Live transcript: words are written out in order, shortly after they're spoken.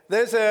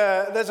There's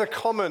a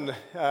common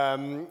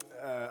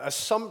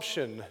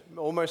assumption,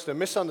 almost a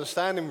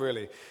misunderstanding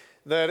really,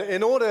 that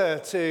in order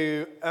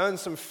to earn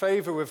some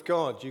favor with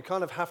God, you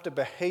kind of have to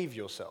behave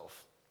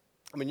yourself.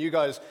 I mean, you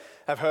guys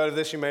have heard of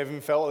this, you may have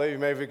even felt it, you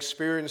may have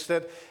experienced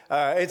it.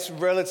 It's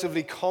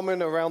relatively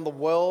common around the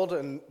world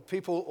and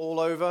people all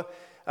over.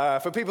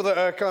 For people that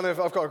are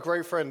I've got a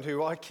great friend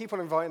who I keep on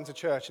inviting to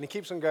church, and he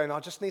keeps on going, I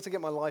just need to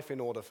get my life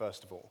in order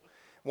first of all.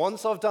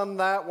 Once I've done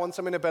that, once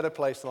I'm in a better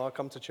place, then I'll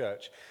come to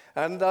church.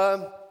 And,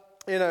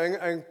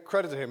 and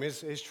credit to him,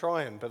 he's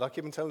trying, but I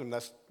keep on telling him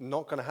that's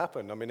not going to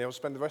happen. I mean, he'll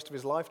spend the rest of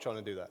his life trying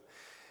to do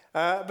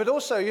that. But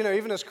also,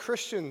 even as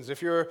Christians,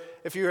 if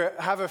you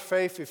have a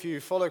faith, if you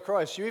follow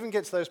Christ, you even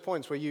get to those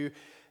points where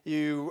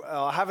you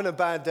are having a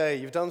bad day,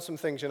 you've done some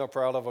things you're not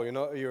proud of or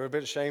you're a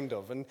bit ashamed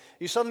of, and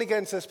you suddenly get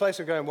into this place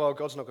of going, well,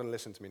 God's not going to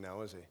listen to me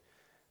now, is he?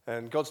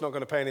 And God's not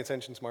going to pay any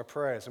attention to my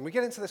prayers. And we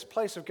get into this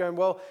place of going,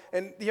 well,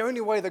 and the only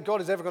way that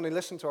God is ever going to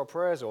listen to our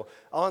prayers or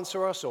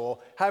answer us or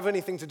have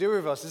anything to do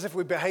with us is if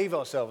we behave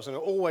ourselves and are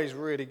always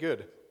really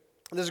good.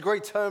 There's a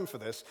great term for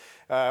this,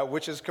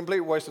 which is a complete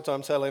waste of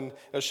time telling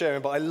or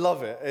sharing, but I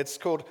love it. It's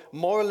called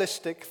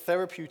moralistic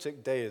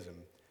therapeutic deism.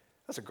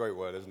 That's a great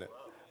word, isn't it?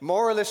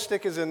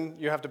 Moralistic as in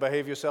you have to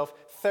behave yourself.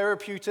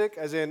 Therapeutic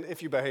as in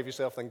if you behave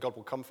yourself, then God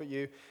will comfort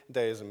you.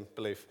 Deism,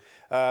 belief.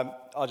 I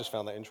just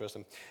found that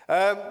interesting.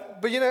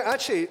 But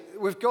actually,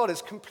 with God,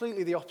 it's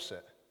completely the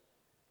opposite.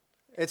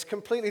 It's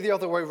completely the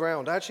other way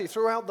around. Actually,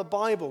 throughout the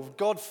Bible,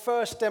 God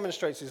first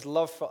demonstrates his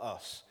love for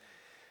us.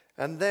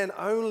 And then,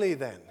 only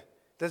then,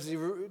 does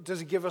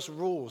he give us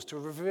rules to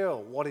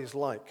reveal what he's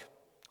like.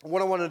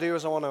 What I want to do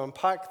is I want to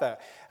unpack that.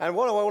 And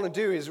what I want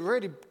to do is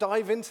really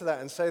dive into that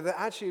and say that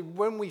actually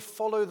when we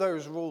follow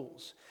those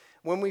rules,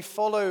 when we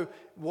follow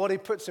what he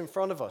puts in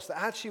front of us,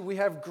 that actually we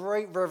have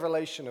great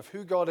revelation of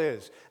who God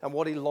is and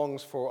what he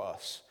longs for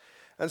us.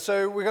 And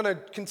so we're going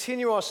to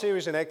continue our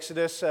series in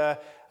Exodus,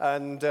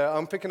 and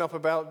I'm picking up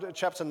about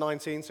chapter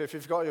 19, so if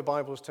you've got your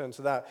Bibles, turn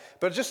to that.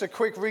 But just a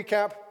quick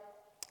recap,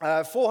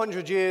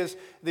 400 years,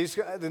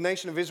 the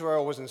nation of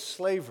Israel was in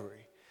slavery.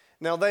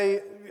 Now, they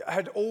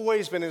had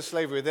always been in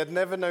slavery. They'd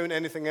never known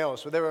anything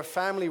else. But they were a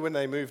family when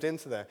they moved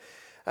into there.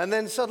 And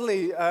then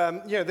suddenly,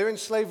 they're in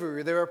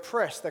slavery. They're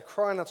oppressed. They're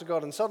crying out to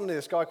God. And suddenly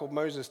this guy called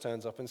Moses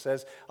turns up and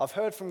says, I've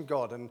heard from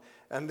God,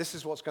 and this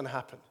is what's going to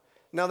happen.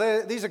 Now,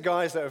 these are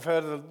guys that have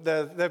heard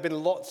there have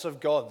been lots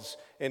of gods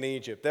in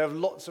Egypt. They have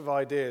lots of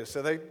ideas.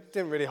 So they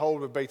didn't really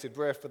hold with bated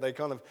breath, but they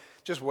kind of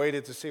just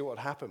waited to see what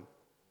happened.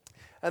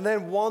 And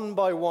then one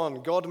by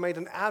one, God made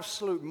an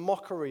absolute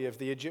mockery of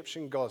the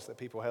Egyptian gods that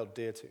people held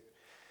dear to.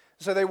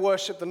 So they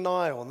worshipped the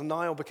Nile, and the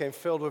Nile became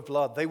filled with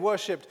blood. They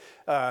worshipped,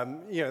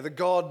 the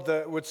god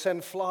that would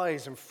send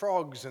flies and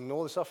frogs and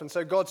all this stuff. And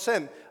so God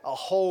sent a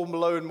whole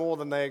load more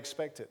than they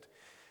expected.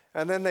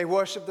 And then they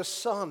worshipped the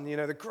sun,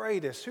 the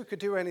greatest. Who could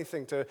do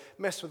anything to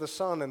mess with the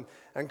sun?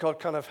 And God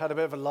kind of had a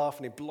bit of a laugh,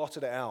 and he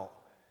blotted it out.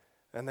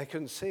 And they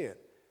couldn't see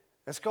it.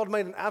 And so God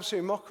made an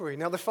absolute mockery.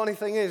 Now, the funny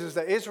thing is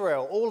that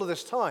Israel, all of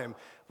this time,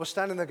 was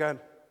standing there going,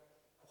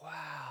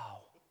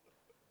 wow.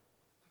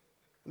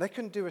 And they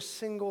couldn't do a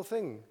single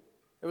thing.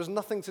 It was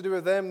nothing to do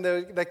with them.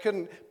 They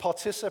couldn't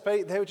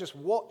participate. They were just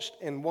watched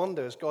in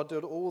wonder as God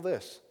did all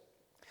this.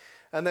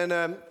 And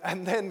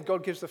then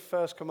God gives the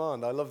first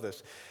command. I love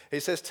this. He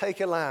says,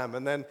 take a lamb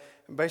and then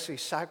basically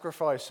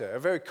sacrifice it. A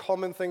very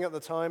common thing at the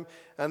time.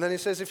 And then he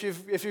says, if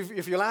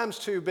your lamb's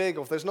too big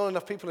or if there's not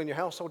enough people in your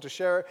household to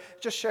share it,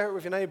 just share it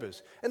with your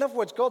neighbors. In other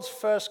words, God's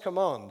first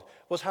command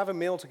was have a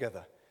meal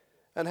together.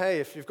 And hey,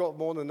 if you've got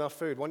more than enough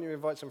food, why don't you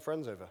invite some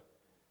friends over?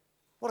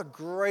 What a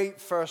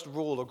great first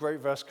rule or great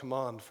verse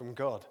command from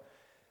God.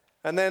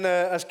 And then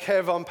as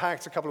Kev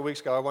unpacked a couple of weeks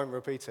ago, I won't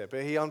repeat it,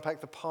 but he unpacked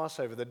the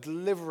Passover, the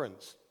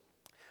deliverance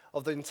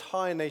of the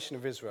entire nation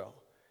of Israel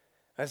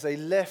as they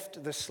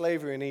left the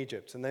slavery in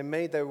Egypt and they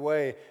made their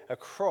way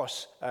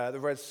across the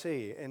Red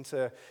Sea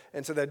into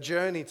their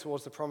journey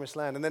towards the Promised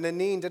Land. And then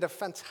Anine did a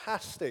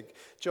fantastic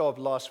job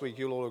last week,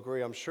 you'll all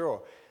agree, I'm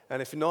sure.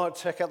 And if you're not,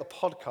 check out the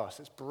podcast,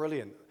 it's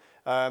brilliant.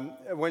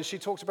 When she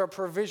talked about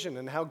provision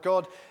and how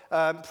God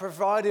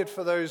provided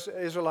for those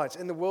Israelites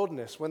in the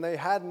wilderness when they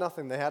had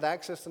nothing, they had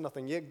access to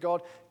nothing, yet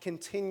God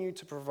continued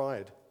to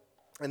provide.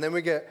 And then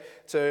we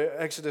get to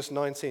Exodus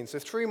 19. So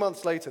 3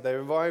 months later, they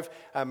arrive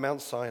at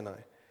Mount Sinai.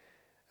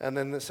 And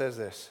then it says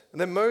this,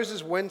 and then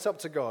Moses went up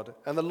to God,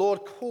 and the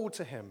Lord called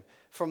to him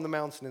from the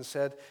mountain and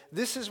said,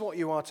 this is what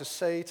you are to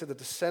say to the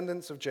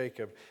descendants of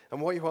Jacob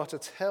and what you are to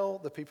tell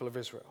the people of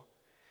Israel.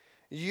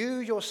 You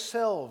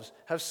yourselves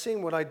have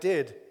seen what I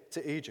did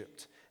to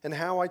Egypt, and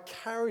how I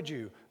carried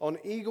you on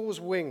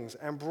eagle's wings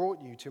and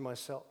brought you to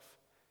myself.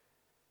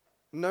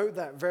 Note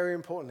that very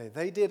importantly,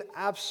 they did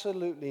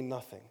absolutely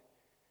nothing.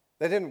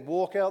 They didn't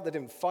walk out, they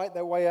didn't fight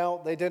their way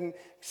out, they didn't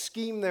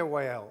scheme their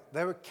way out.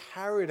 They were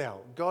carried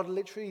out. God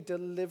literally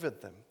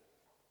delivered them.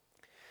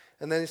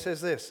 And then he says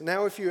this,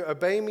 now if you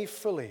obey me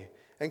fully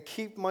and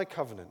keep my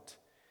covenant,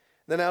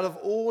 then out of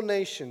all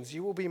nations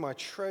you will be my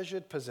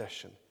treasured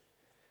possession.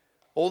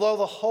 Although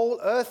the whole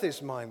earth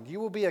is mine, you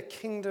will be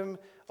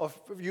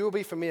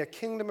for me a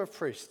kingdom of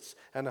priests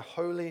and a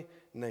holy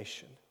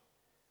nation.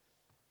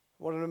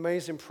 What an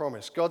amazing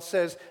promise. God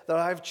says that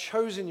I have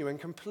chosen you and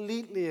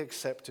completely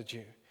accepted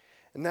you.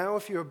 And now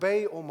if you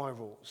obey all my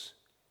rules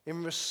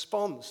in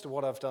response to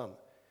what I've done,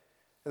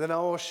 then I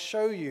will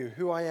show you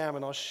who I am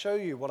and I'll show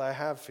you what I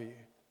have for you.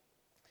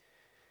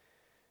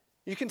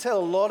 You can tell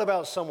a lot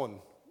about someone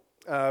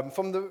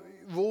from the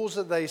rules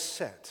that they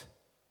set.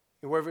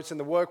 Whether it's in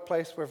the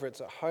workplace, whether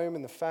it's at home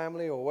in the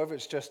family, or whether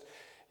it's just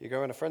you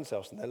go in a friend's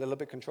house and they're a little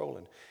bit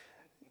controlling.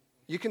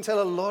 You can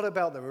tell a lot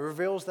about them. It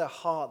reveals their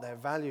heart, their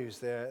values,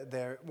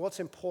 their what's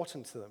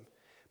important to them.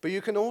 But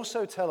you can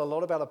also tell a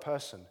lot about a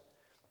person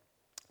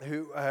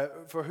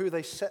for who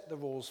they set the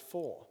rules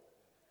for.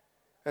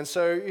 And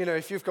so,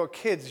 if you've got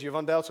kids, you've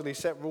undoubtedly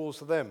set rules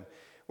for them.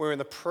 We're in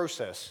the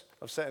process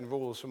of setting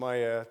rules for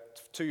my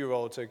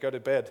 2-year-old to go to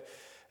bed.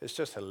 It's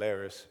just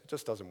hilarious. It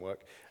just doesn't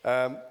work.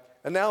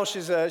 And now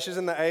she's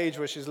in the age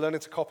where she's learning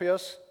to copy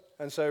us.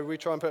 And so we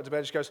try and put her to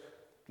bed. She goes,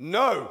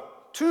 "No,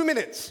 2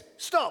 minutes,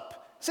 stop.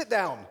 Sit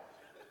down."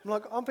 I'm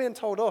like, I'm being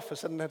told off for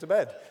sending her to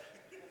bed.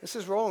 This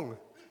is wrong.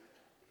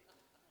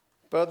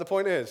 But the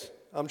point is,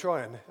 I'm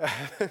trying.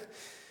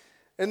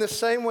 In the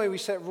same way we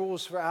set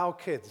rules for our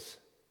kids,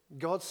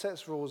 God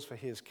sets rules for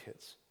his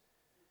kids.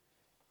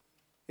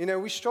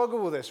 We struggle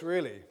with this,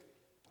 really,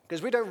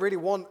 because we don't really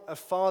want a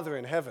father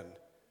in heaven.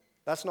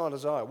 That's not our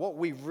desire. What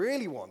we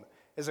really want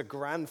is a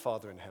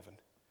grandfather in heaven.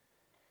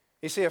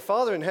 You see, a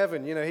father in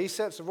heaven, he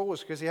sets the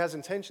rules because he has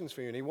intentions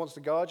for you, and he wants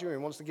to guard you, and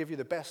he wants to give you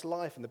the best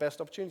life and the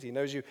best opportunity. He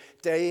knows you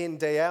day in,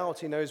 day out.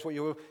 He knows what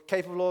you're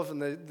capable of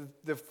and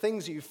the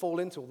things that you fall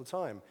into all the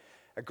time.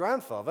 A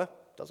grandfather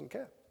doesn't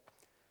care.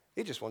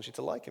 He just wants you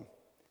to like him.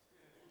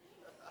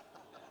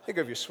 He'll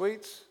give you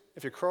sweets.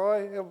 If you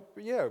cry,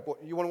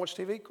 what, you want to watch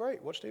TV?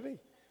 Great, watch TV.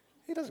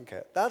 He doesn't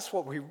care. That's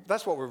what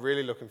we're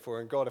really looking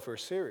for in God if we're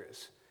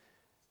serious,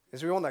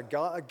 is we want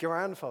a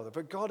grandfather.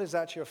 But God is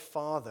actually a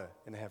father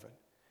in heaven.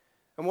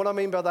 And what I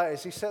mean by that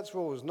is he sets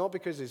rules not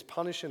because he's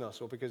punishing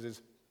us or because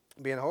he's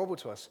being horrible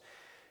to us,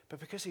 but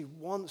because he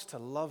wants to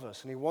love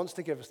us and he wants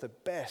to give us the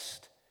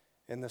best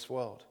in this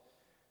world.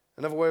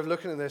 Another way of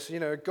looking at this,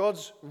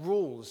 God's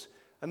rules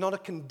are not a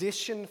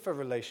condition for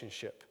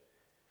relationship.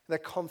 They're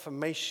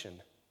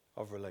confirmation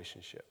of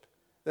relationship.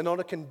 They're not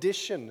a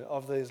condition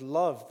of his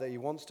love that he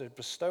wants to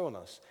bestow on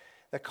us.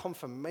 They're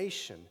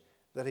confirmation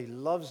that he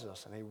loves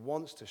us and he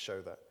wants to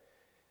show that.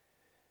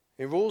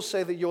 The rules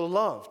say that you're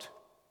loved.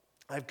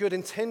 I have good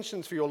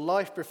intentions for your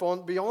life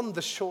beyond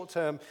the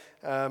short-term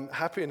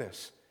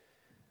happiness.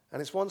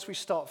 And it's once we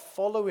start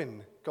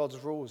following God's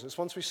rules, it's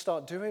once we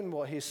start doing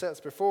what he sets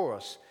before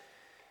us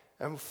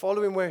and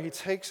following where he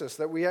takes us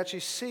that we actually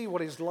see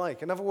what he's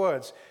like. In other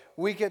words,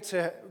 we get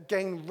to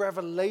gain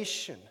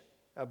revelation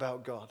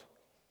about God.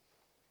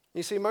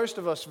 You see, most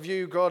of us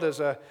view God as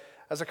a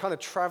kind of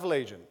travel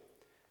agent.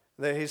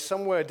 That he's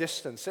somewhere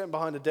distant, sitting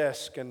behind a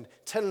desk and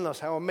telling us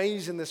how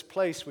amazing this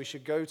place we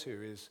should go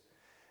to is.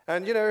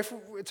 And,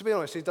 to be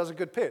honest, he does a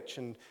good pitch,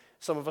 and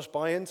some of us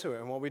buy into it.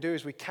 And what we do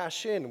is we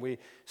cash in. We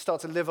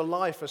start to live a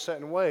life a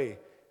certain way.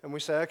 And we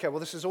say, okay, well,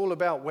 this is all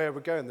about where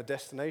we're going, the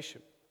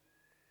destination.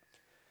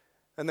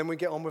 And then we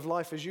get on with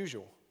life as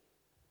usual.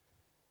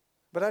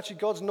 But actually,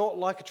 God's not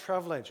like a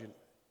travel agent.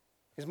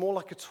 He's more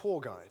like a tour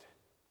guide.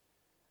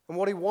 And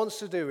what he wants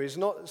to do is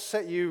not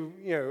set you,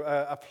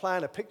 a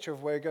plan, a picture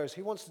of where he goes.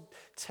 He wants to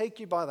take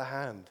you by the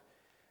hand.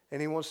 And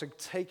he wants to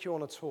take you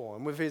on a tour.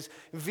 And with his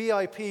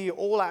VIP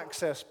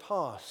all-access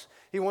pass,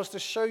 he wants to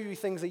show you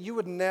things that you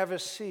would never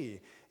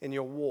see in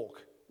your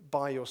walk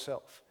by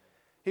yourself.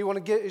 He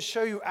wants to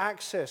show you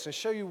access and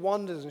show you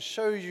wonders and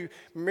show you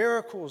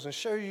miracles and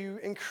show you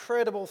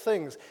incredible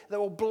things that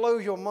will blow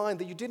your mind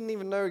that you didn't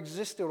even know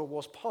existed or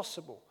was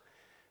possible,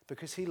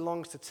 because he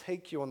longs to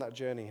take you on that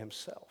journey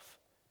himself.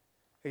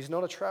 He's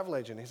not a travel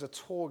agent. He's a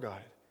tour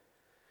guide.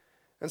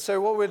 And so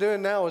what we're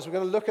doing now is we're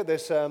going to look at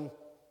this.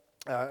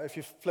 If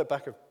you flip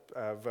back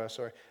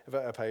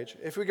a page.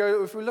 If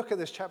we look at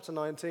this chapter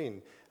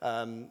 19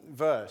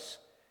 verse,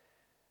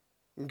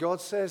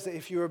 God says that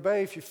if you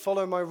obey, if you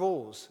follow my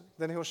rules,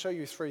 then he'll show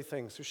you 3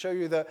 things. He'll show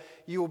you that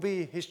you will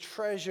be his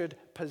treasured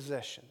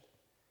possession.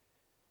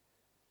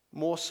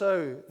 More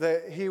so,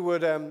 that he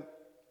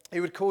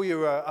would call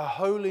you a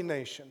holy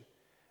nation,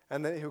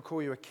 and that he'll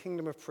call you a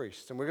kingdom of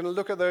priests. And we're going to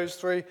look at those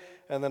 3,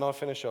 and then I'll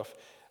finish off.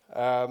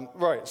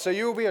 Right, so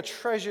you will be a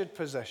treasured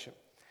possession.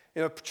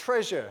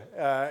 Treasure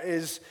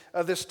is,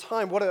 at this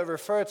time, what it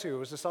referred to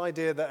was this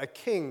idea that a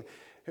king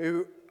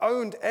who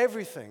owned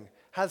everything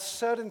had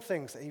certain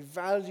things that he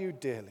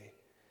valued dearly.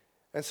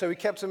 And so he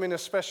kept them in a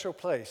special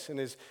place, in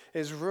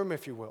his room,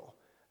 if you will.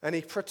 And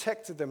he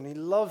protected them, and he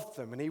loved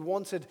them, and he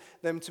wanted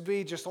them to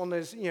be just on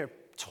his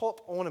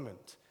top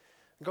ornament.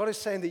 And God is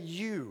saying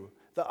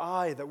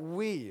that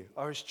we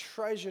are his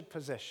treasured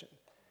possession.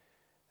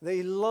 That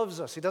he loves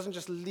us. He doesn't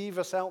just leave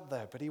us out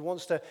there, but he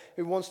wants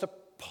to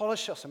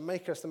polish us and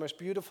make us the most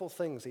beautiful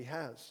things he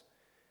has.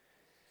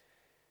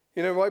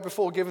 You know, right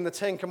before giving the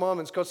 10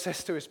 Commandments, God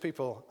says to his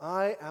people,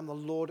 I am the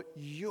Lord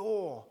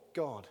your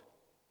God.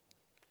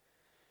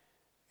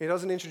 He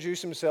doesn't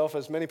introduce himself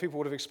as many people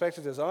would have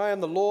expected as, I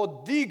am the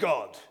Lord the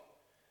God.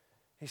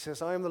 He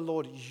says, I am the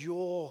Lord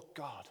your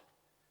God.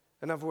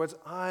 In other words,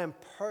 I am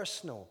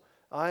personal.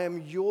 I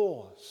am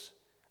yours.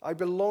 I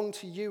belong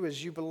to you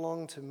as you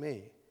belong to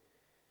me.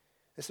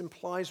 This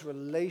implies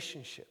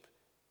relationship.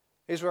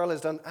 Israel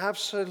has done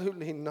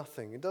absolutely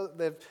nothing.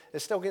 They're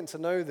still getting to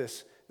know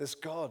this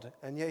God,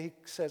 and yet he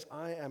says,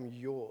 I am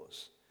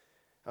yours.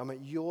 I'm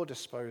at your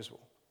disposal.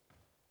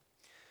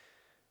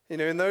 You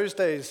know, in those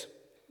days,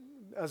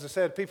 as I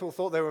said, people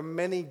thought there were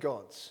many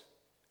gods,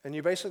 and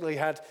you basically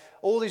had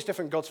all these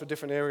different gods for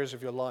different areas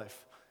of your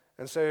life.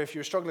 And so if you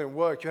were struggling at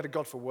work, you had a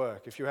god for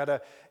work. If you had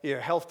a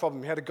health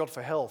problem, you had a god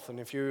for health. And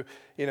if you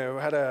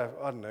had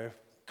a,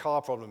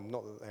 car problem,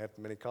 not that they had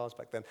many cars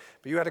back then,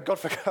 but you had a god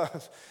for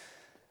cars.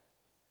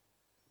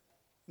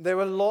 There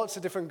were lots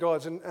of different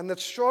gods, and the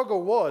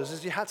struggle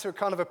was you had to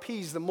kind of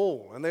appease them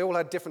all, and they all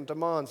had different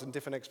demands and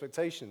different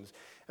expectations.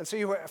 And so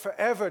you were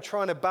forever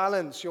trying to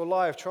balance your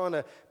life, trying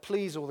to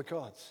please all the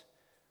gods.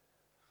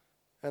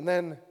 And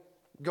then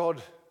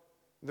God,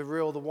 the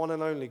one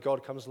and only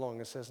God, comes along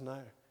and says, no,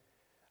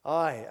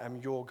 I am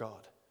your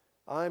God.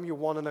 I am your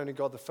one and only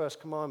God, the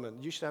first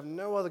commandment. You should have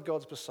no other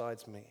gods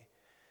besides me.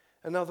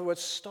 In other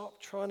words,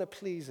 stop trying to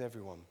please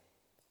everyone.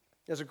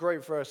 There's a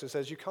great verse that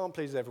says you can't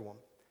please everyone,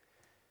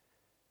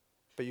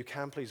 but you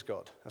can please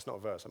God. That's not a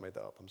verse, I made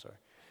that up, I'm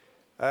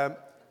sorry.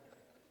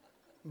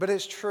 But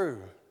it's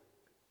true.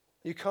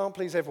 You can't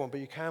please everyone, but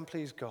you can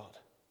please God.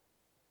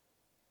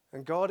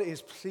 And God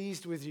is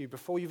pleased with you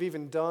before you've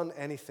even done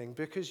anything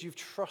because you've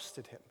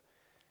trusted him.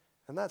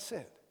 And that's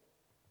it.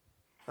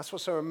 That's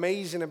what's so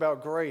amazing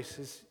about grace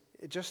is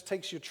it just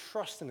takes your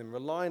trust in him,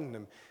 relying on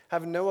him,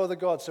 having no other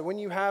God. So when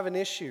you have an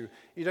issue,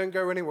 you don't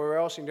go anywhere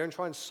else and you don't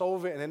try and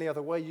solve it in any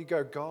other way. You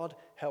go, God,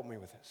 help me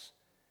with this.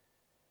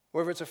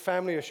 Whether it's a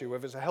family issue,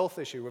 whether it's a health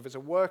issue, whether it's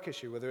a work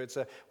issue, whether it's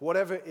a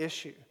whatever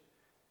issue.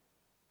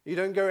 You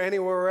don't go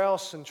anywhere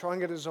else and try and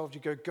get it resolved.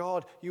 You go,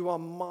 God, you are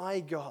my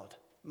God,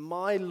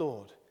 my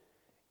Lord.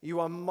 You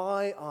are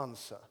my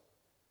answer.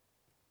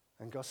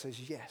 And God says,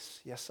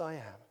 yes, I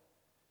am.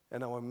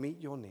 And I will meet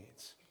your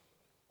needs.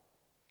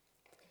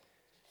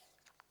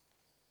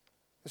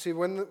 You see,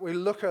 when we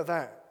look at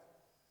that,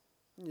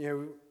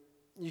 you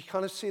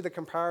kind of see the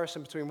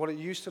comparison between what it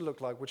used to look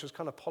like, which was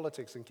kind of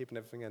politics and keeping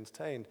everything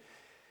entertained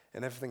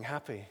and everything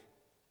happy,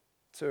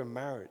 to a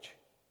marriage.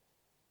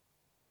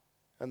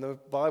 And the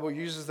Bible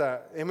uses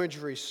that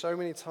imagery so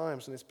many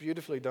times, and it's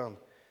beautifully done.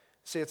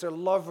 See, it's a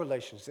love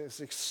relationship. It's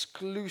an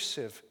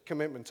exclusive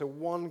commitment to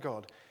one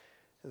God.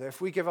 That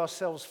if we give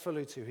ourselves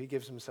fully to, he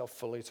gives himself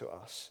fully to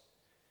us.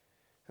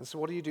 And so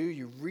what do?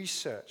 You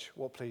research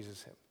what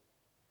pleases him.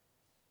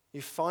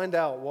 You find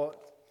out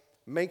what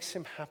makes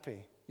him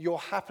happy. Your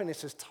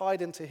happiness is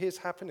tied into his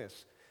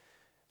happiness.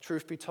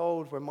 Truth be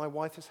told, when my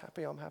wife is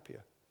happy, I'm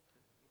happier.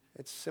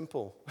 It's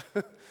simple.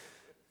 It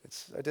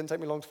didn't take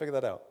me long to figure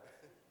that out.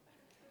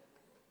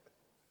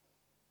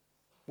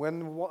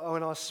 When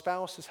our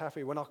spouse is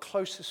happy, when our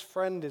closest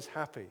friend is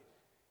happy,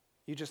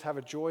 you just have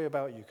a joy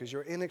about you because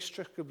you're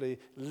inextricably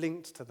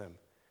linked to them.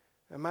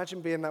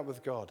 Imagine being that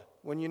with God.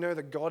 When you know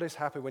that God is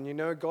happy, when you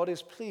know God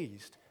is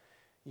pleased,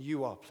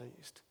 you are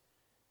pleased.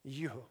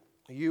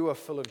 You are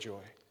full of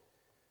joy.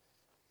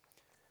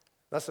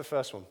 That's the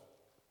first one.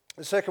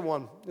 The second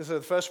one,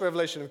 the first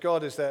revelation of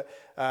God is that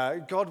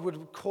God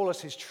would call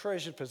us his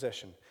treasured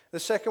possession. The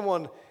second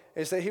one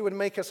is that he would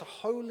make us a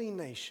holy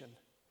nation.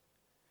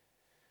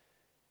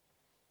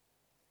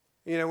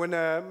 You know, when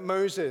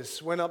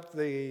Moses went up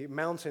the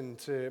mountain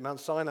to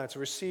Mount Sinai to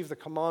receive the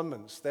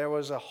commandments, there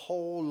was a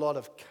whole lot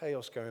of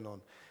chaos going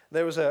on.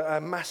 There was a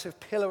massive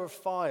pillar of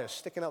fire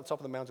sticking out the top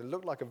of the mountain. It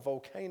looked like a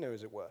volcano,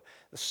 as it were.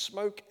 The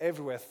smoke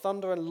everywhere,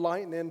 thunder and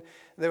lightning.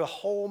 The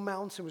whole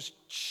mountain was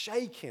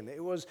shaking.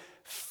 It was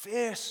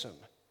fearsome.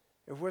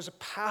 It was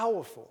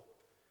powerful.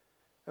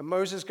 And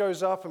Moses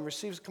goes up and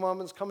receives the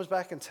commandments, comes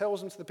back and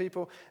tells them to the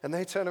people, and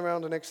they turn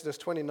around in Exodus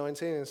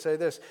 20:19 and say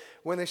this.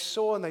 When they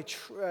saw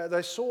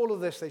they saw all of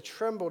this, they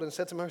trembled and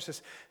said to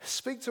Moses,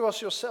 "Speak to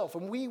us yourself,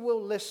 and we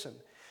will listen.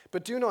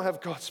 But do not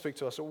have God speak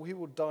to us, or we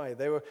will die."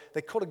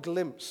 They caught a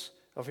glimpse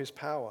of his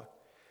power.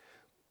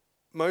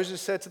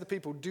 Moses said to the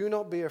people, "Do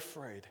not be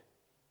afraid."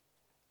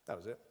 That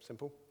was it,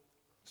 simple.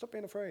 Stop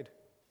being afraid,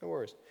 no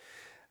worries.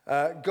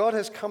 God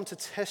has come to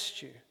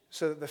test you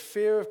so that the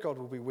fear of God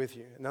will be with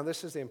you. Now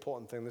this is the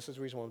important thing. This is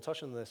the reason why I'm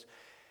touching on this.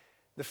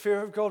 The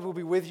fear of God will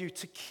be with you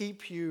to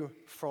keep you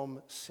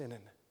from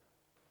sinning.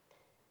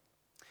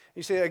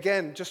 You see,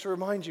 again, just to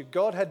remind you,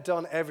 God had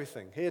done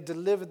everything. He had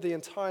delivered the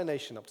entire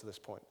nation up to this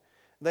point.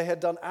 They had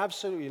done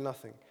absolutely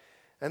nothing.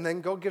 And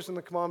then God gives them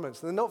the commandments.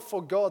 They're not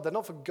for God. They're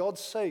not for God's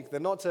sake. They're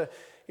not to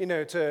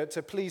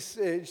please,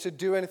 to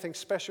do anything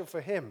special for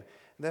him.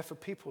 They're for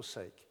people's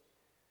sake.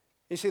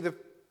 You see, the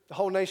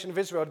whole nation of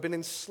Israel had been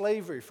in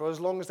slavery for as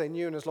long as they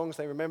knew and as long as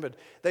they remembered.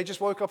 They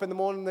just woke up in the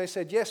morning and they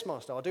said, "Yes,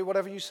 Master, I'll do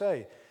whatever you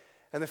say."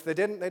 And if they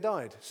didn't, they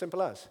died.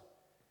 Simple as.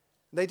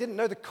 They didn't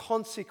know the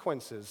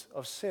consequences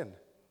of sin.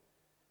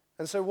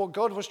 And so what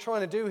God was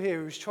trying to do here,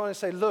 he was trying to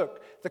say,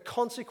 look, the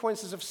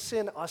consequences of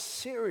sin are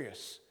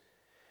serious.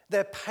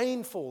 They're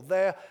painful.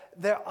 They're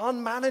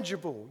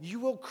unmanageable. You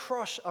will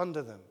crush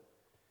under them.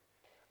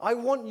 I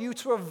want you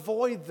to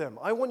avoid them.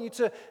 I want you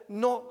to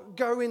not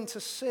go into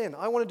sin.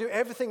 I want to do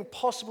everything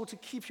possible to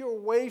keep you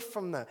away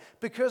from that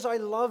because I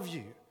love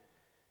you,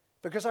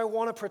 because I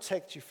want to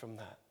protect you from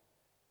that.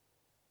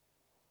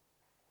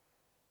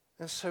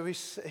 And so he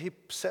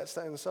sets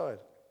that inside.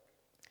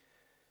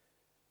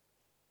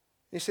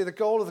 You see, the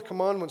goal of the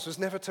commandments was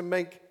never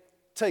to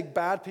take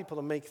bad people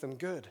and make them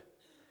good.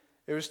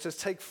 It was to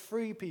take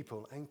free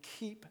people and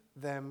keep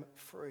them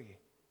free.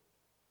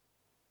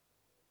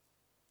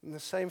 And the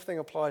same thing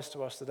applies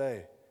to us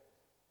today.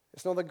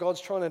 It's not that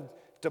God's trying to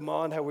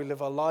demand how we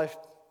live our life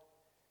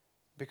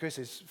because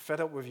he's fed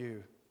up with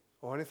you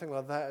or anything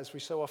like that, as we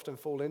so often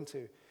fall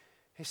into.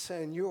 He's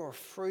saying, you are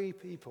free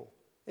people.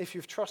 If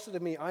you've trusted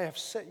in me, I have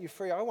set you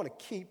free. I want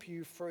to keep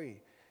you free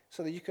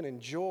so that you can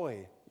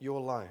enjoy your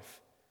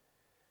life.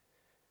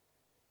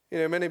 You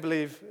know, many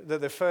believe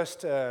that the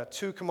first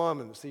two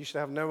commandments, that you should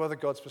have no other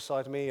gods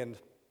beside me and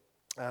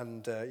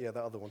that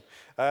other one.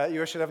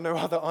 You should have no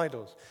other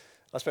idols.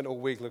 I spent all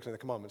week looking at the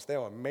commandments. They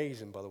are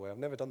amazing, by the way. I've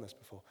never done this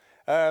before.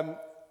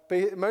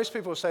 But most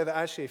people say that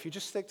actually, if you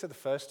just stick to the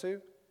first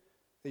two,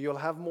 that you'll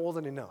have more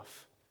than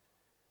enough.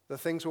 That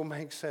things will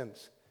make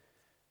sense.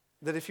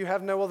 That if you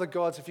have no other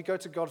gods, if you go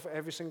to God for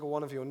every single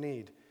one of your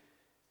need,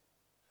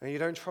 and you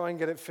don't try and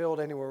get it filled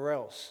anywhere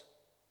else,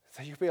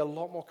 then you'll be a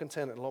lot more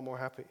content and a lot more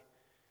happy.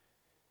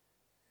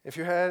 If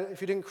you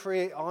didn't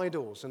create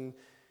idols, and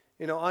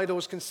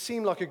idols can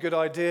seem like a good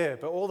idea,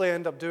 but all they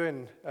end up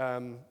doing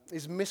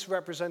is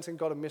misrepresenting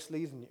God and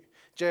misleading you.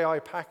 J.I.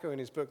 Packer, in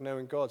his book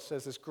Knowing God,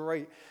 says this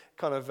great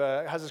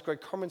has this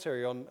great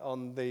commentary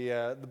on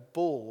the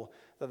bull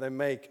that they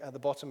make at the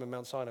bottom of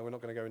Mount Sinai. We're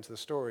not going to go into the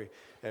story.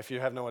 If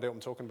you have no idea what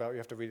I'm talking about, you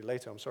have to read it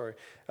later. I'm sorry,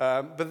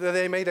 but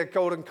they made a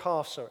golden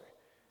calf. Sorry,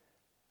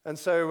 and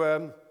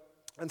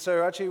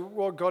so actually,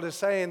 what God is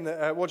saying,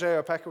 what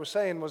J.I. Packer was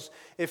saying, was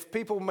if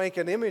people make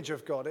an image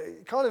of God,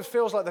 it kind of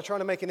feels like they're trying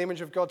to make an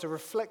image of God to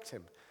reflect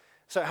him.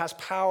 So it has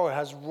power, it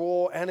has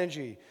raw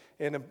energy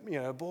in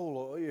a bull.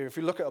 Or if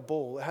you look at a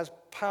bull, it has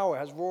power, it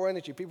has raw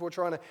energy. People are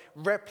trying to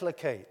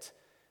replicate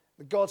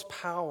God's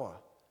power.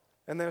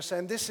 And they're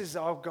saying, this is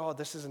our God,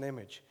 this is an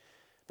image.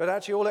 But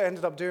actually, all it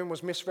ended up doing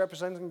was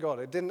misrepresenting God.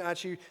 It didn't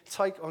actually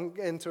take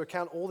into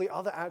account all the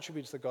other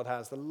attributes that God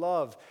has, the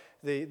love,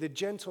 the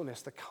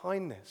gentleness, the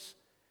kindness.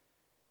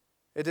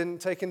 It didn't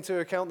take into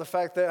account the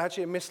fact that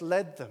actually it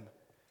misled them.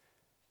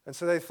 And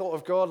so they thought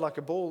of God like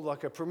a bull,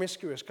 like a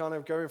promiscuous, kind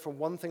of going from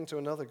one thing to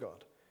another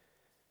God.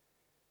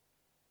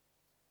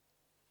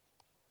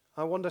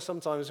 I wonder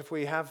sometimes if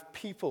we have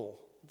people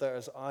that are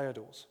as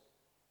idols.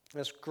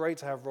 It's great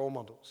to have role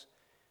models.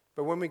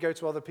 But when we go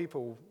to other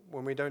people,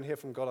 when we don't hear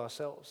from God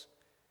ourselves,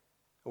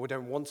 or we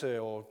don't want to,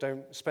 or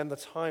don't spend the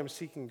time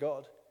seeking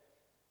God,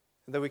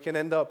 then we can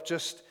end up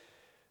just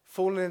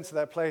falling into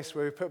that place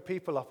where we put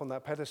people up on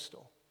that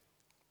pedestal.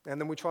 And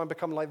then we try and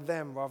become like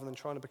them rather than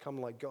trying to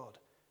become like God.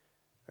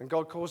 And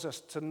God calls us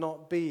to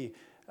not be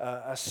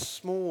a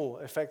small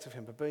effect of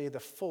him, but be the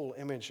full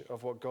image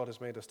of what God has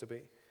made us to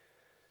be.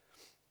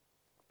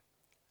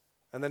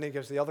 And then he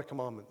gives the other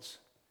commandments.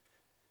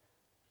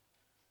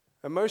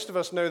 And most of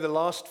us know the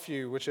last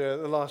few, which are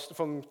the last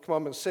from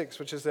Commandment 6,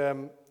 which is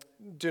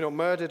do not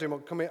murder, do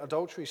not commit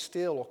adultery,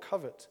 steal, or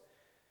covet.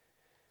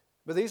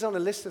 But these aren't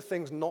a list of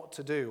things not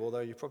to do,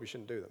 although you probably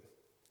shouldn't do them.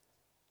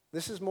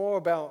 This is more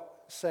about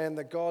saying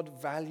that God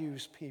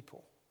values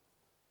people.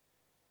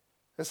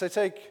 And so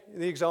take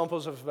the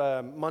examples of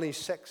money,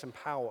 sex, and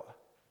power.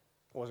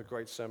 That was a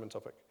great sermon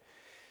topic.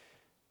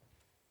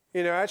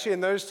 Actually in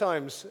those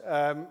times,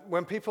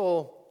 when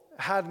people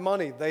had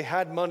money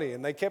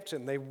and they kept it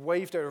and they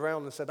waved it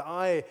around and said,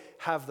 I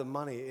have the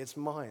money, it's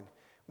mine.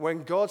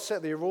 When God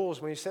set the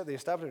rules, when he set the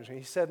establishment,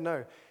 he said,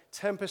 no,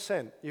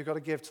 10% you've got to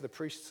give to the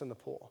priests and the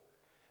poor.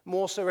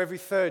 More so every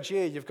third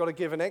year, you've got to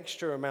give an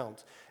extra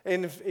amount.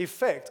 In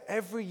effect,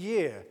 every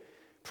year,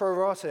 pro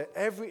rata,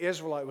 every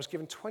Israelite was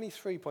given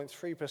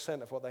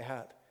 23.3% of what they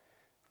had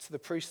to the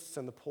priests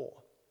and the poor.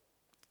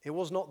 It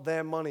was not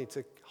their money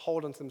to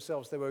hold unto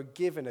themselves. They were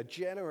given, a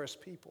generous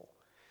people.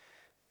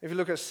 If you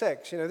look at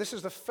sex, this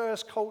is the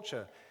first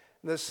culture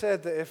that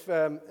said that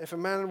if a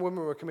man and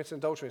woman were committing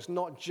adultery, it's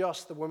not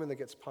just the woman that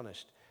gets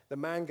punished. The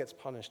man gets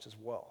punished as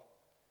well.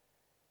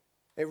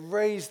 It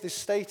raised the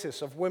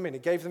status of women.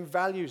 It gave them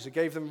values. It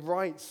gave them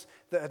rights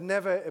that had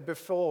never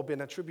before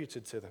been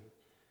attributed to them.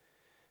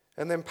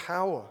 And then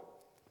power.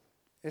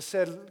 It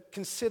said,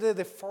 consider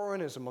the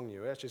foreigners among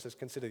you. It actually says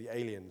consider the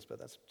aliens, but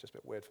that's just a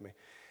bit weird for me.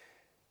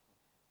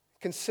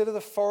 Consider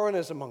the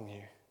foreigners among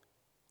you.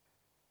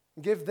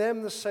 Give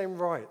them the same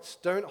rights.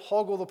 Don't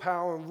hoggle the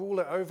power and rule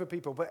it over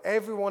people, but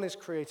everyone is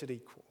created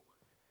equal.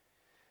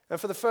 And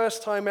for the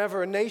first time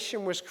ever, a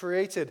nation was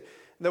created.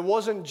 There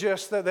wasn't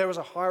just that there was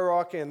a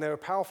hierarchy and there were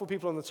powerful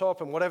people on the top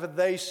and whatever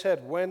they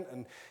said went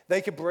and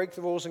they could break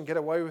the rules and get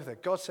away with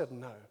it. God said,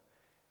 no,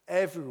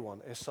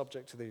 Everyone is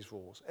subject to these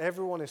rules.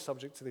 Everyone is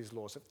subject to these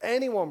laws. If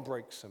anyone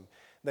breaks them,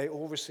 they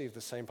all receive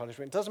the same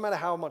punishment. It doesn't matter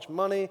how much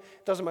money,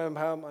 it doesn't matter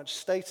how much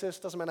status,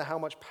 it doesn't matter how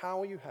much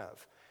power you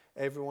have.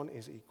 Everyone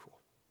is equal.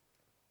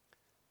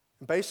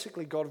 And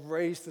basically, God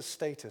raised the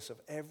status of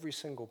every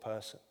single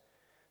person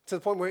to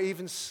the point where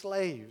even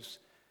slaves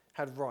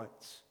had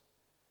rights.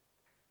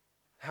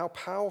 How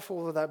powerful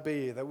would that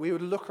be, that we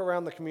would look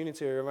around the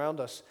community around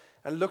us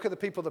and look at the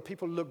people that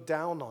people look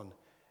down on,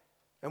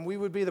 and we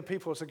would be the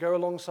people to go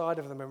alongside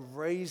of them and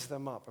raise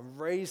them up and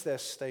raise their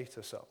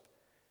status up.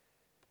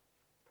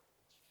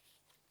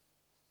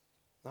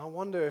 Now, I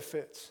wonder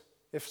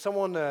if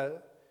someone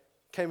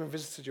came and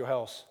visited your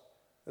house,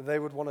 that they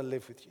would want to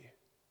live with you.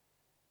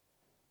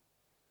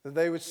 That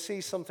they would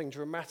see something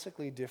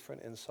dramatically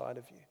different inside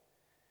of you.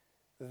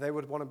 That they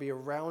would want to be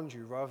around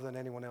you rather than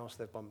anyone else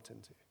they've bumped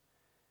into.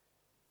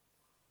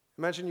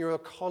 Imagine you're a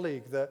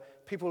colleague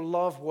that people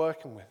love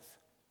working with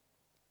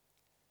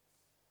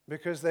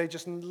because they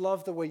just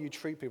love the way you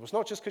treat people. It's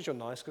not just because you're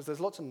nice, because there's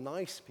lots of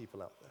nice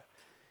people out there.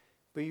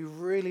 But you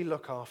really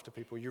look after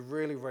people. You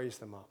really raise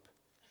them up.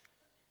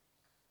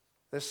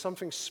 There's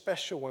something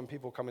special when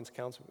people come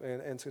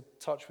into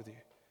touch with you.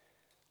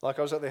 Like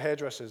I was at the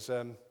hairdresser's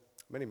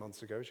many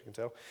months ago, as you can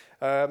tell.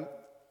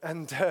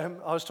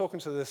 I was talking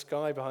to this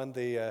guy behind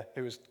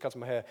who was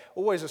cutting my hair.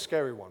 Always a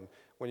scary one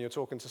when you're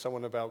talking to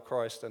someone about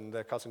Christ and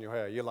they're cutting your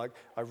hair. You're like,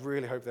 I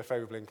really hope they're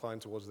favorably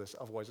inclined towards this.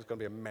 Otherwise, it's going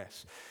to be a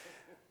mess.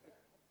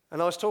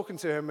 And I was talking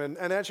to him, and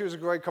actually it was a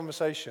great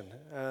conversation.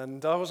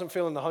 And I wasn't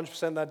feeling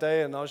 100% that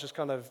day, and I was just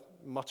kind of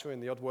muttering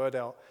the odd word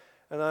out.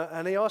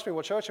 And he asked me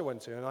what church I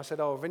went to, and I said,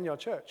 Vineyard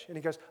Church. And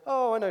he goes,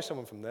 I know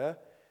someone from there.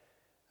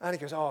 And he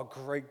goes,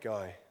 great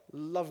guy.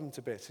 Love him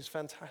to bits. He's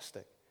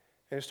fantastic.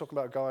 And he was talking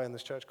about a guy in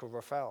this church called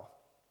Raphael.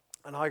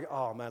 And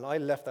I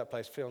left that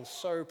place feeling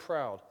so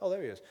proud. Oh,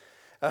 there he is.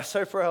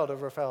 So proud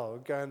of Raphael.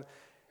 Going,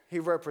 he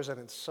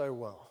represented so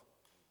well.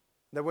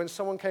 That when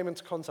someone came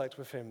into contact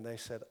with him, they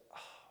said,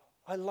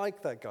 I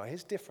like that guy.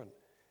 He's different.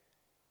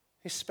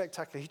 He's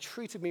spectacular. He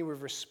treated me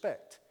with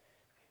respect.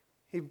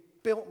 He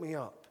built me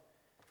up.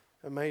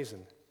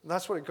 Amazing.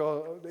 That's what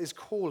God is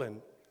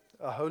calling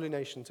a holy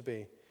nation to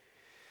be.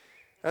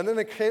 And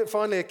then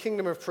finally, a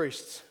kingdom of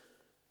priests.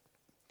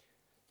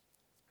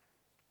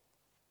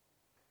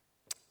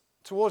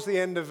 Towards the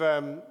end of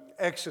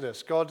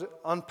Exodus, God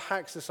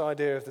unpacks this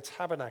idea of the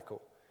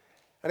tabernacle.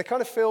 And it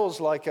kind of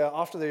feels like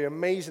after the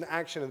amazing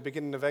action at the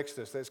beginning of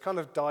Exodus, that it's kind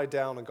of died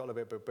down and got a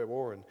bit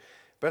boring.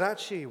 But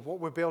actually, what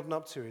we're building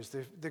up to is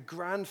the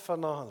grand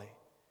finale,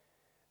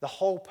 the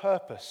whole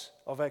purpose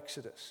of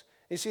Exodus.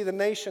 You see, the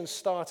nation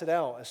started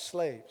out as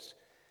slaves,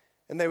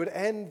 and they would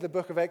end the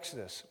book of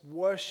Exodus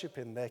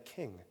worshiping their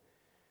king.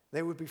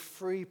 They would be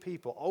free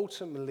people,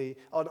 ultimately,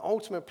 an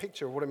ultimate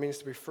picture of what it means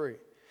to be free.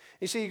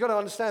 You see, you've got to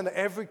understand that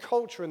every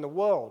culture in the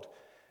world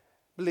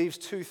believes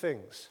two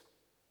things.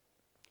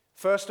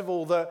 First of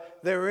all,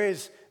 that there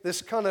is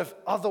this kind of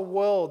other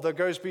world that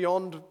goes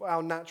beyond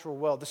our natural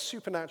world, the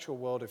supernatural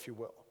world, if you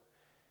will.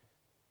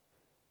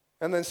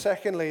 And then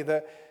secondly,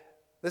 that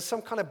there's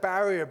some kind of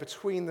barrier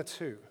between the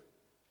two.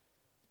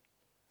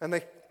 And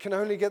they can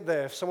only get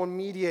there if someone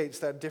mediates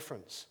that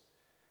difference.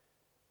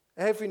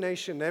 Every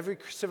nation, every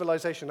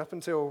civilization, up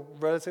until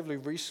relatively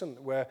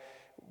recent, where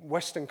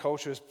Western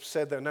culture has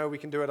said that, no, we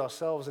can do it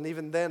ourselves. And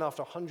even then,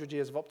 after 100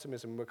 years of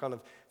optimism, we're kind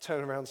of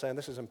turning around saying,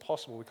 this is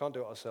impossible. We can't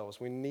do it ourselves.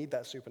 We need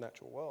that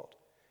supernatural world.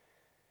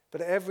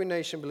 But every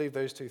nation believed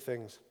those two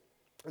things.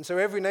 And so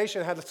every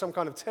nation had some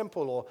kind of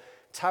temple or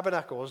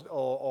tabernacle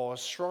or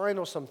shrine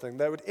or something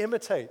that would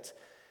imitate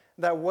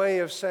that way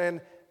of saying,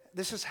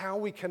 this is how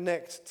we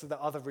connect to the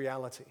other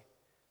reality.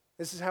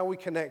 This is how we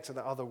connect to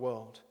the other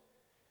world.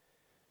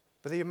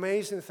 But the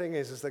amazing thing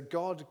is that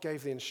God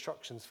gave the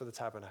instructions for the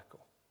tabernacle,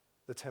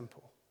 the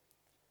temple.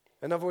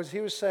 In other words, he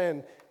was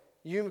saying,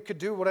 you could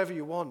do whatever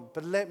you want,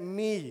 but let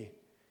me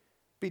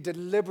be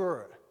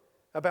deliberate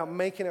about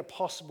making it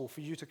possible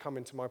for you to come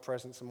into my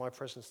presence and my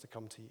presence to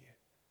come to you.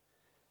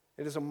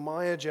 It is on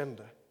my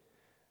agenda.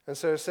 And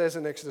so it says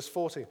in Exodus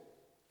 40,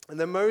 and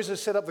then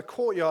Moses set up the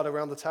courtyard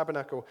around the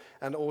tabernacle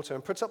and altar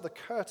and puts up the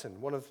curtain,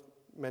 one of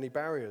many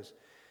barriers,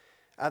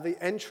 at the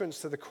entrance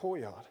to the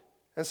courtyard.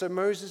 And so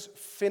Moses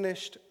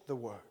finished the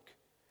work.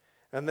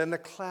 And then the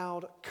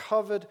cloud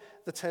covered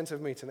the tent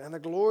of meeting, and the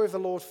glory of the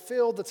Lord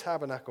filled the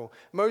tabernacle.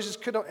 Moses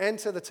could not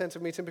enter the tent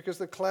of meeting because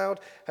the cloud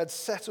had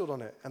settled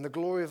on it, and the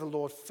glory of the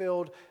Lord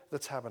filled the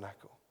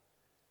tabernacle.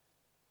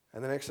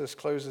 And then Exodus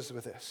closes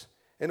with this.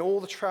 In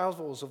all the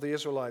travels of the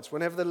Israelites,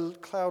 whenever the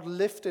cloud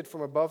lifted from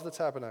above the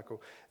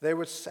tabernacle, they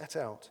would set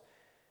out.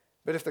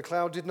 But if the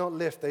cloud did not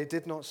lift, they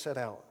did not set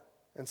out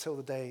until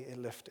the day it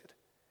lifted.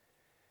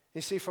 You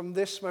see, from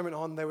this moment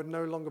on, they would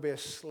no longer be a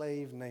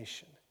slave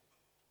nation.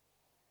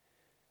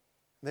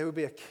 They would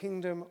be a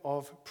kingdom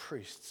of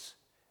priests.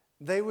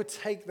 They would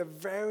take the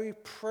very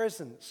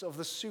presence of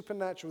the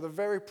supernatural, the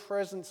very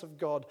presence of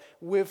God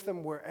with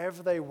them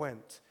wherever they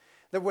went.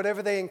 That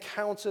whenever they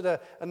encountered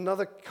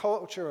another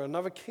culture,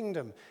 another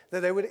kingdom,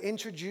 that they would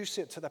introduce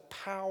it to the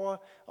power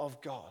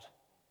of God.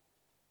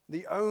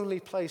 The only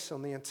place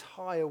on the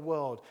entire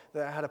world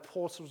that had a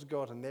portal to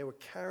God, and they were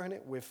carrying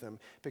it with them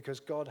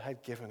because God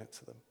had given it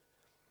to them.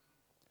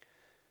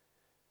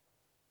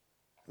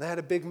 They had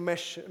a big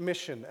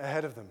mission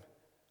ahead of them.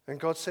 And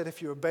God said,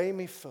 if you obey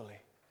me fully,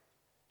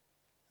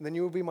 then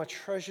you will be my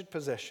treasured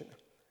possession.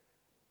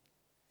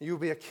 You will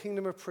be a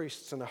kingdom of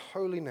priests and a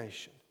holy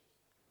nation.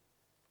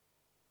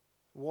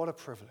 What a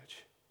privilege.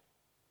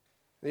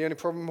 The only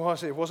problem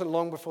was it wasn't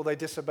long before they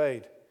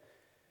disobeyed.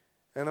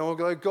 And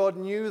although God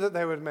knew that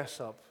they would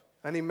mess up,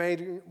 and he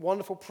made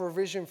wonderful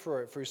provision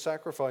for it through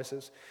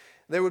sacrifices,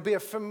 there would be a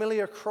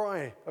familiar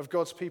cry of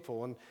God's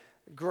people, and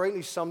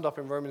greatly summed up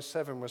in Romans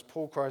 7 as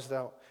Paul cries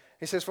out.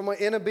 He says, from my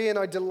inner being,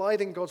 I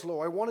delight in God's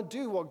law. I want to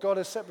do what God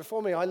has set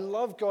before me. I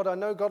love God. I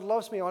know God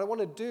loves me. I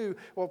want to do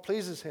what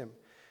pleases him.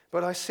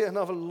 But I see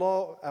another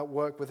law at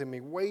work within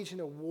me, waging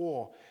a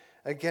war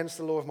against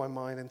the law of my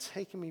mind and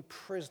taking me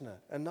prisoner,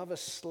 another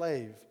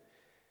slave.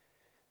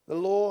 The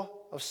law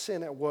of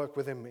sin at work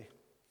within me.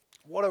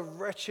 What a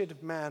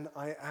wretched man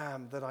I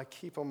am that I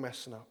keep on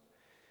messing up.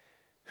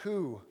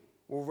 Who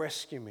will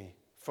rescue me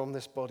from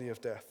this body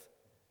of death?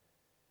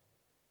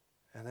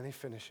 And then he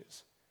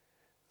finishes.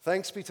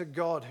 Thanks be to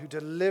God who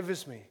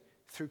delivers me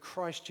through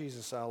Christ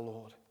Jesus our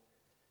Lord.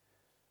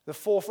 The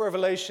fourth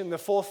revelation, the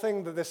fourth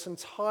thing that this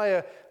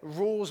entire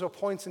rules are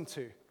pointing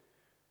to,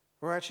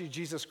 were actually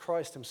Jesus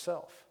Christ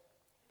himself.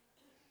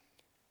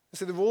 You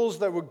see, the rules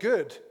that were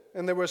good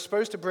and they were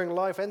supposed to bring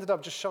life ended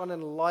up just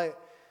shining a light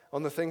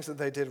on the things that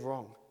they did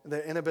wrong,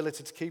 their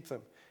inability to keep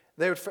them.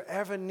 They would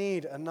forever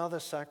need another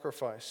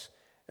sacrifice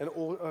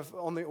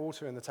on the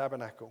altar in the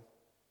tabernacle.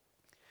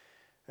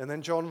 And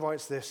then John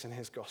writes this in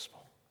his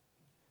gospel.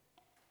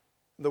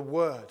 The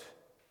Word,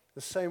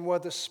 the same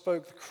Word that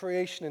spoke the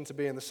creation into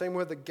being, the same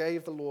Word that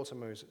gave the law to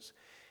Moses,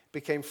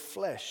 became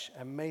flesh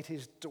and made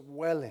his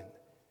dwelling,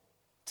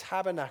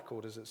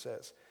 tabernacled, as it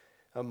says,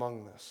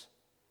 among us.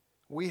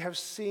 We have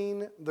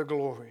seen the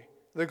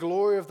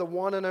glory of the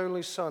one and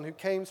only Son who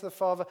came to the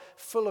Father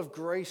full of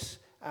grace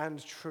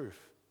and truth.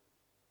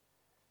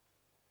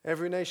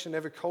 Every nation,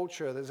 every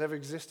culture that's ever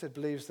existed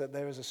believes that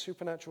there is a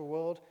supernatural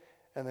world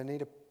and they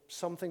need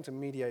something to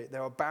mediate.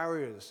 There are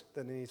barriers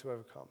that they need to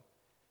overcome.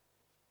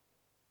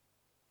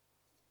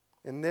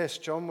 In this,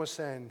 John was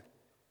saying,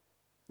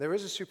 there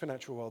is a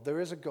supernatural world,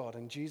 there is a God,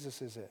 and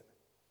Jesus is it.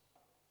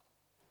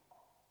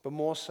 But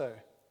more so,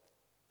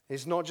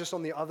 he's not just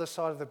on the other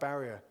side of the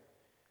barrier.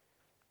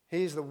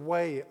 He is the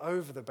way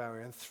over the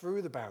barrier and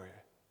through the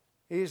barrier.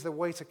 He is the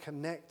way to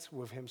connect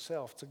with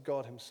himself, to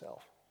God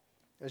himself.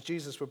 As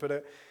Jesus would put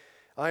it,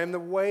 I am the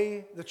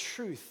way, the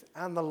truth,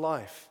 and the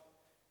life.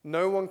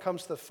 No one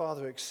comes to the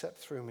Father except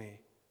through me.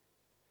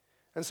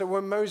 And so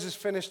when Moses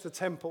finished the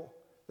temple,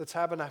 the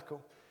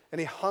tabernacle, and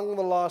he hung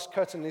the last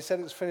curtain, and he said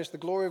it's finished, the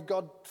glory of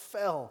God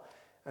fell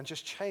and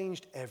just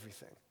changed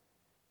everything.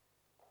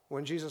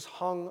 When Jesus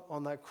hung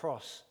on that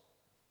cross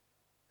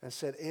and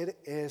said, it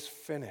is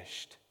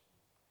finished,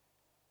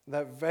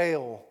 that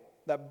veil,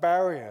 that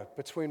barrier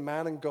between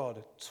man and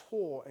God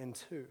tore in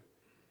two.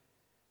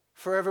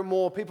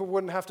 Forevermore, people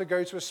wouldn't have to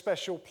go to a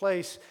special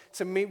place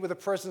to meet with the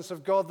presence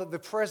of God, that the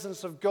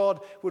presence of God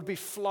would be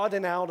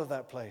flooding out of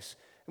that place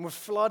and would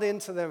flood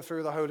into them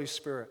through the Holy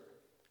Spirit.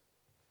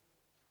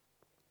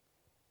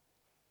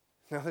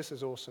 Now, this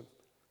is awesome.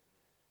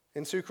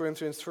 In 2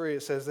 Corinthians 3,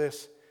 it says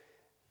this,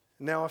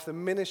 now if the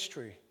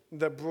ministry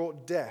that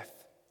brought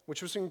death,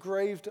 which was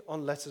engraved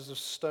on letters of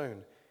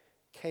stone,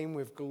 came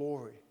with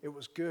glory, it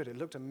was good, it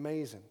looked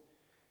amazing,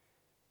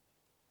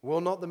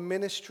 will not the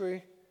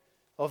ministry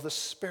of the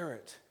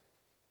Spirit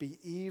be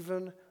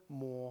even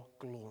more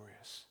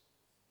glorious?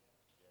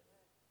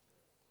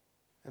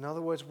 In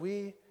other words,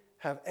 we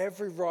have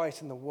every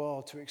right in the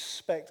world to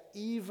expect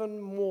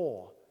even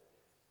more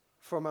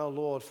from our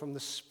Lord, from the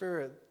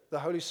Spirit, the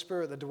Holy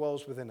Spirit that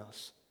dwells within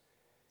us.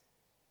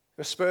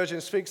 Spurgeon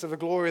speaks of the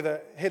glory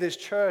that hit his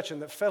church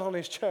and that fell on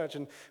his church,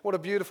 and what a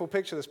beautiful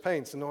picture this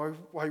paints, and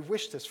I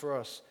wish this for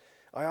us.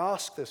 I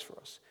ask this for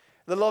us.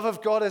 The love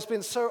of God has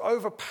been so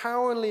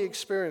overpoweringly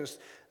experienced,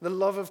 the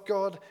love of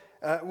God,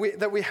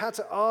 that we had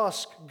to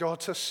ask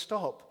God to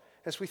stop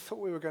as we thought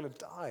we were going to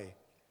die.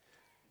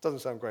 Doesn't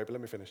sound great, but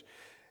let me finish.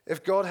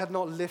 If God had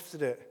not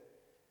lifted it,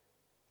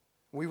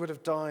 we would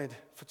have died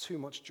for too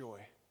much joy.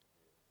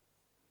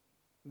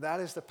 That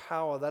is the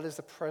power, that is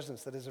the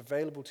presence that is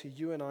available to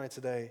you and I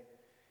today.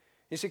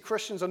 You see,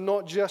 Christians are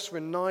not just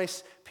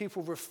nice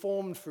people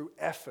reformed through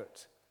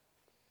effort.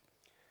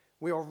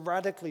 We are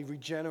radically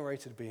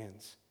regenerated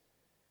beings.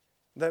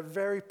 That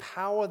very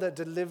power that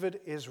delivered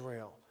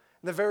Israel,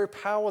 the very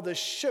power that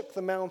shook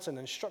the mountain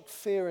and struck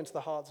fear into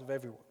the hearts of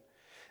everyone,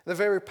 the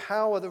very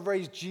power that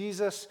raised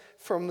Jesus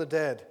from the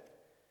dead,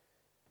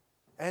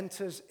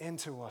 enters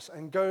into us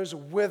and goes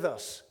with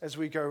us as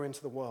we go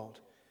into the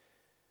world.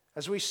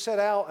 As we set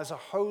out as a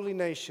holy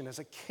nation, as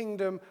a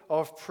kingdom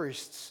of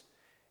priests.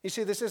 You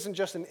see, this isn't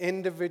just an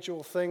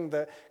individual thing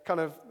that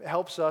kind of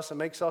helps us and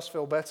makes us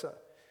feel better.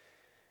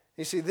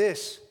 You see,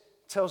 this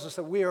tells us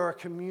that we are a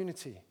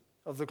community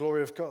of the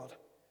glory of God.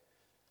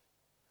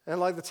 And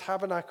like the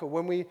tabernacle,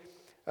 when we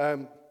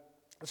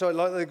So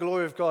like the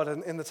glory of God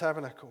in the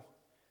tabernacle.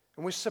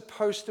 And we're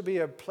supposed to be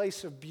a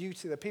place of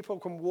beauty that people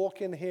can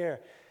walk in here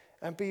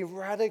and be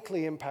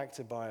radically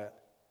impacted by it,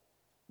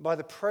 by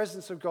the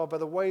presence of God, by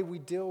the way we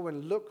deal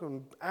and look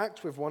and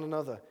act with one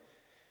another.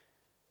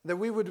 That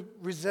we would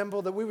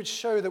resemble, that we would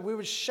show, that we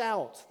would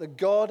shout that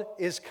God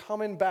is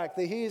coming back,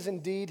 that he is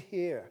indeed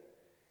here.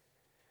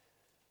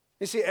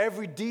 You see,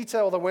 every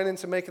detail that went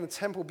into making the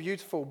temple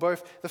beautiful,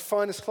 both the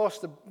finest cloths,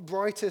 the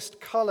brightest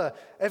color,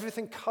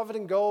 everything covered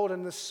in gold,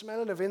 and the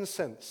smelling of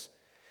incense.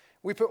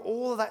 We put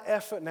all of that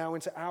effort now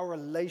into our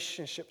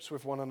relationships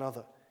with one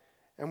another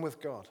and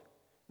with God.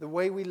 The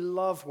way we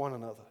love one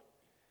another.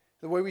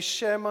 The way we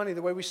share money,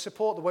 the way we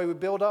support, the way we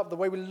build up, the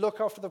way we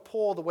look after the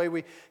poor, the way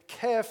we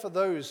care for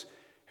those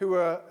who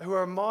are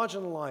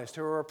marginalized,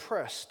 who are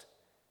oppressed.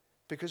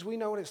 Because we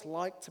know what it's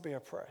like to be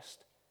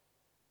oppressed.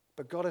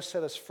 But God has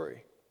set us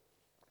free.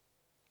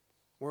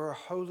 We're a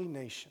holy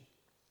nation,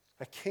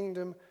 a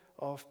kingdom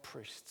of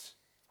priests.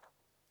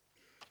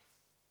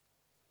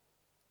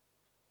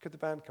 Could the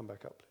band come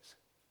back up, please?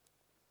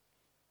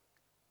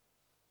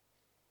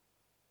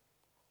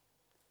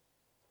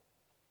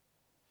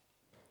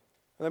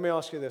 Let me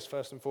ask you this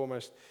first and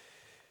foremost.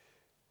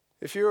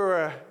 If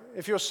you're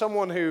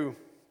someone who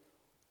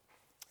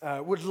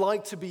would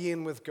like to be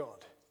in with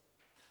God,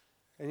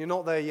 and you're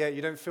not there yet,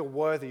 you don't feel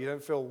worthy, you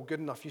don't feel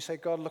good enough, you say,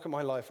 God, look at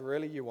my life.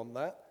 Really? You want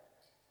that?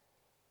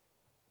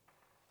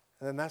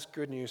 And then that's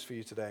good news for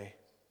you today.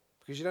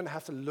 Because you don't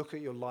have to look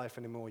at your life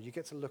anymore. You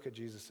get to look at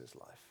Jesus'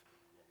 life.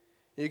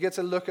 You get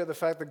to look at the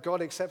fact that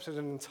God accepted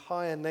an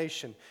entire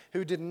nation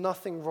who did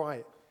nothing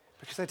right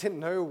because they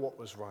didn't know what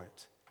was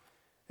right.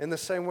 In the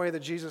same way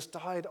that Jesus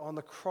died on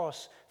the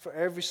cross for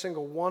every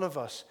single one of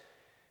us.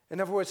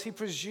 In other words, he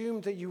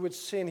presumed that you would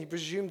sin. He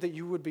presumed that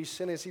you would be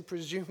sinners. He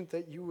presumed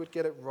that you would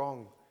get it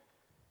wrong.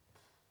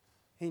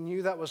 He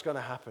knew that was going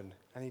to happen,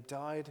 and he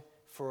died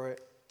for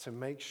it to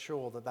make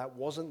sure that that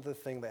wasn't the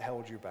thing that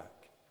held you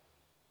back.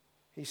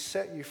 He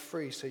set you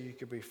free so you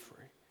could be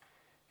free.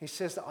 He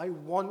says that I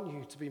want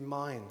you to be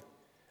mine.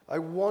 I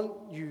want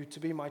you to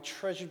be my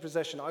treasured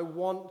possession. I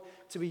want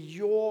to be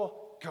your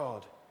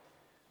God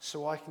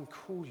so I can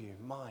call you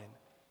mine.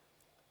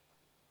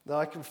 That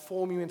I can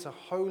form you into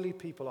holy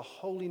people, a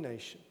holy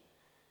nation.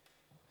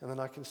 And then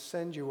I can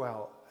send you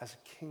out as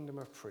a kingdom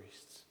of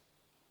priests.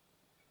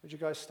 Would you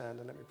guys stand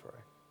and let me pray?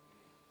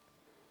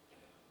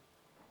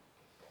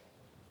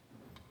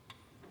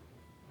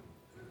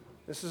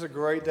 This is a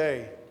great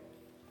day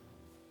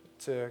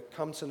to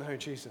come to know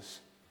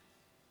Jesus.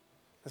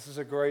 This is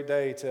a great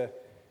day to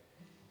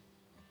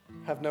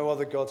have no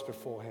other gods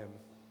before him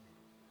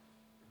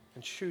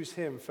and choose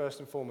him first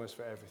and foremost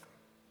for everything.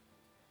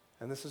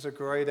 And this is a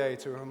great day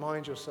to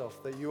remind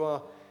yourself that you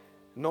are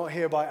not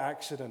here by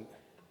accident.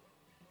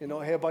 You're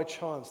not here by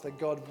chance, that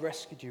God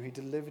rescued you. He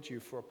delivered you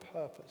for a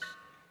purpose,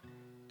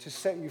 to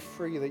set you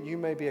free, that you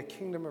may be a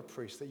kingdom of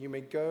priests, that you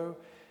may go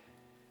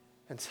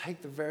and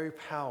take the very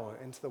power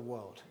into the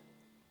world,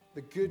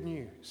 the good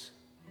news,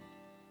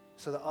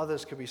 so that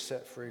others could be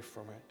set free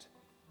from it.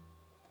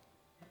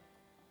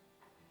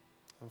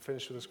 I'm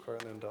finished with this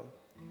quote and then I'm done.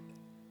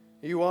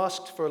 You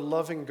asked for a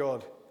loving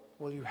God.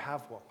 Well, you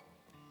have one.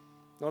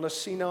 Not a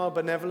senile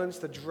benevolence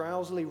that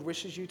drowsily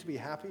wishes you to be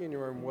happy in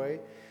your own way.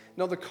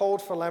 Not the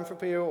cold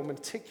philanthropy or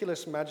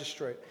meticulous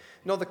magistrate.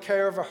 Not the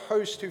care of a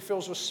host who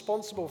feels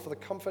responsible for the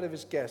comfort of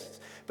his guests.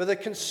 But the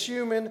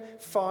consuming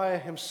fire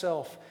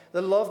himself.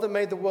 The love that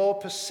made the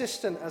world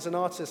persistent as an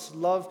artist's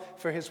love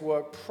for his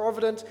work.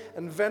 Provident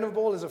and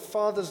venerable as a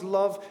father's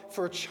love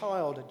for a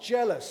child.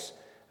 Jealous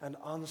and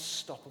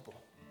unstoppable.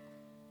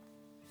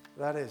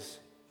 That is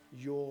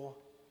your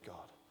God.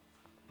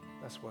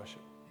 Let's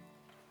worship.